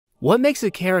What makes a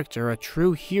character a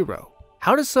true hero?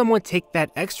 How does someone take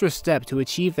that extra step to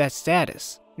achieve that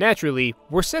status? Naturally,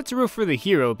 we're set to root for the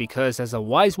hero because, as a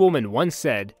wise woman once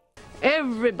said,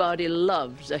 everybody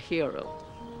loves a hero.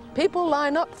 People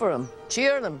line up for them,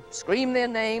 cheer them, scream their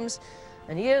names,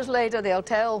 and years later they'll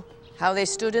tell how they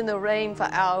stood in the rain for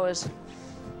hours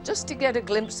just to get a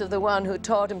glimpse of the one who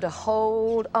taught him to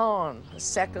hold on a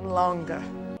second longer.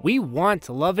 We want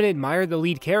to love and admire the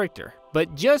lead character,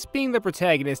 but just being the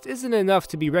protagonist isn't enough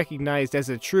to be recognized as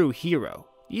a true hero.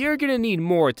 You're gonna need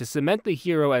more to cement the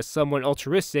hero as someone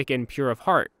altruistic and pure of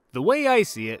heart. The way I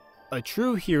see it, a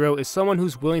true hero is someone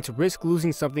who's willing to risk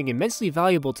losing something immensely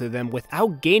valuable to them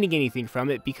without gaining anything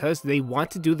from it because they want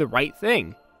to do the right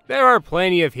thing. There are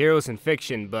plenty of heroes in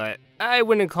fiction, but I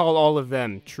wouldn't call all of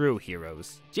them true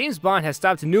heroes. James Bond has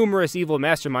stopped numerous evil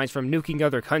masterminds from nuking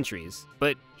other countries,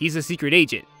 but he's a secret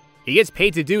agent. He gets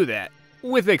paid to do that,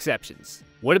 with exceptions.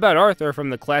 What about Arthur from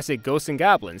the classic Ghosts and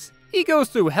Goblins? He goes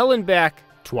through hell and back,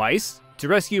 twice, to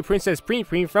rescue Princess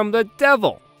Preen from the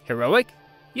devil. Heroic?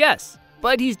 Yes,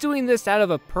 but he's doing this out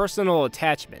of a personal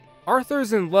attachment.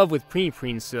 Arthur's in love with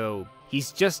Preen, so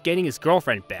he's just getting his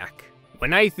girlfriend back.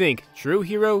 When I think true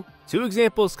hero, two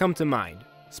examples come to mind: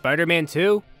 Spider-Man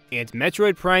 2 and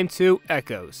Metroid Prime 2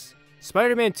 Echoes.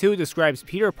 Spider-Man 2 describes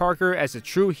Peter Parker as a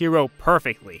true hero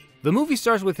perfectly. The movie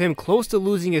starts with him close to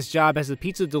losing his job as a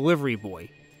pizza delivery boy.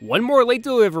 One more late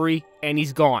delivery, and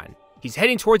he's gone. He's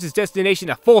heading towards his destination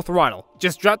at full throttle.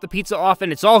 Just drop the pizza off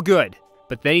and it's all good.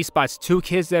 But then he spots two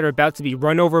kids that are about to be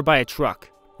run over by a truck.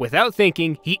 Without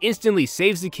thinking, he instantly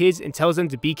saves the kids and tells them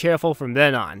to be careful from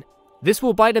then on. This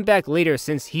will bite him back later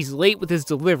since he's late with his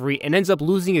delivery and ends up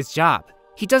losing his job.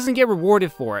 He doesn't get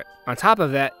rewarded for it. On top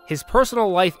of that, his personal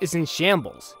life is in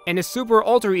shambles, and his super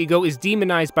alter ego is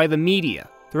demonized by the media.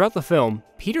 Throughout the film,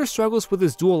 Peter struggles with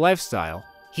his dual lifestyle.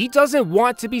 He doesn't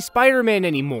want to be Spider-Man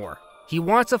anymore. He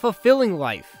wants a fulfilling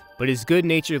life, but his good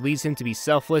nature leads him to be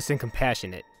selfless and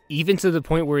compassionate, even to the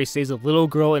point where he saves a little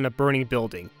girl in a burning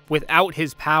building, without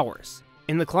his powers.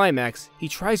 In the climax, he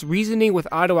tries reasoning with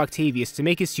Otto Octavius to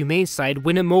make his humane side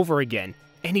win him over again,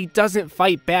 and he doesn't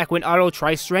fight back when Otto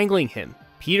tries strangling him.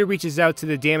 Peter reaches out to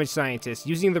the damaged scientist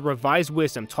using the revised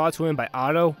wisdom taught to him by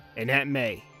Otto and Aunt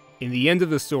May. In the end of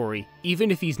the story,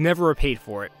 even if he's never repaid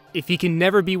for it, if he can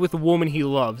never be with the woman he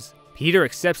loves, Peter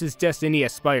accepts his destiny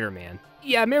as Spider-Man.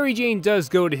 Yeah, Mary Jane does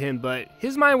go to him, but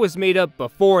his mind was made up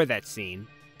before that scene.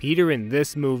 Peter in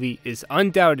this movie is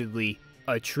undoubtedly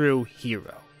a true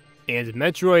hero. And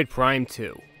Metroid Prime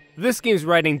 2. This game's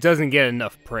writing doesn't get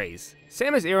enough praise.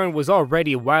 Samus Aran was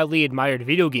already a widely admired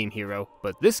video game hero,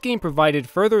 but this game provided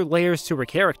further layers to her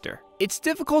character. It's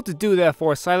difficult to do that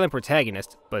for a silent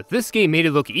protagonist, but this game made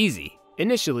it look easy.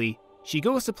 Initially, she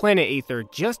goes to Planet Aether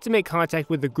just to make contact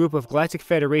with a group of Galactic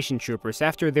Federation troopers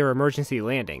after their emergency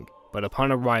landing, but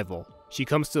upon arrival, she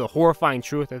comes to the horrifying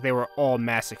truth that they were all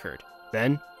massacred.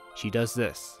 Then, she does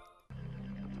this.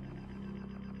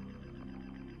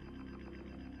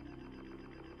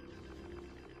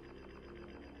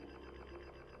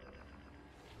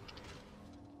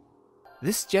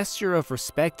 This gesture of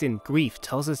respect and grief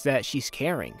tells us that she's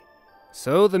caring.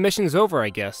 So the mission's over,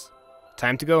 I guess.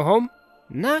 Time to go home?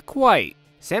 Not quite.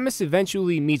 Samus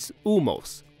eventually meets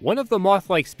Umos, one of the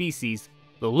moth-like species,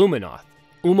 the Luminoth.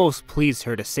 Umos pleads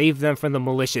her to save them from the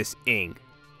malicious Ing,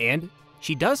 and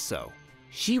she does so.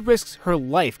 She risks her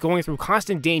life going through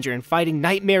constant danger and fighting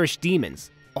nightmarish demons,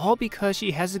 all because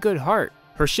she has a good heart.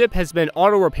 Her ship has been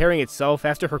auto-repairing itself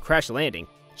after her crash landing.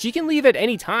 She can leave at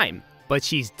any time, but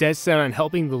she's dead set on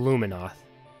helping the Luminoth.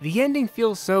 The ending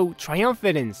feels so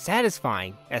triumphant and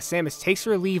satisfying as Samus takes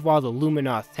her leave while the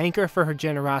Luminoth thank her for her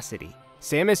generosity.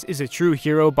 Samus is a true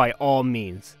hero by all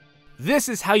means. This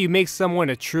is how you make someone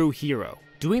a true hero,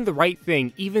 doing the right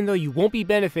thing even though you won't be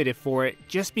benefited for it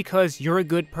just because you're a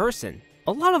good person.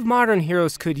 A lot of modern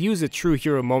heroes could use a true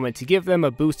hero moment to give them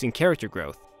a boost in character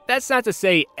growth. That's not to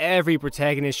say every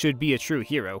protagonist should be a true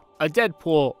hero. A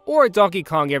Deadpool or a Donkey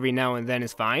Kong every now and then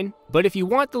is fine. But if you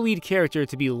want the lead character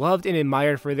to be loved and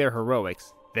admired for their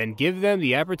heroics, then give them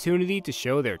the opportunity to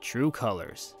show their true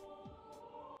colors.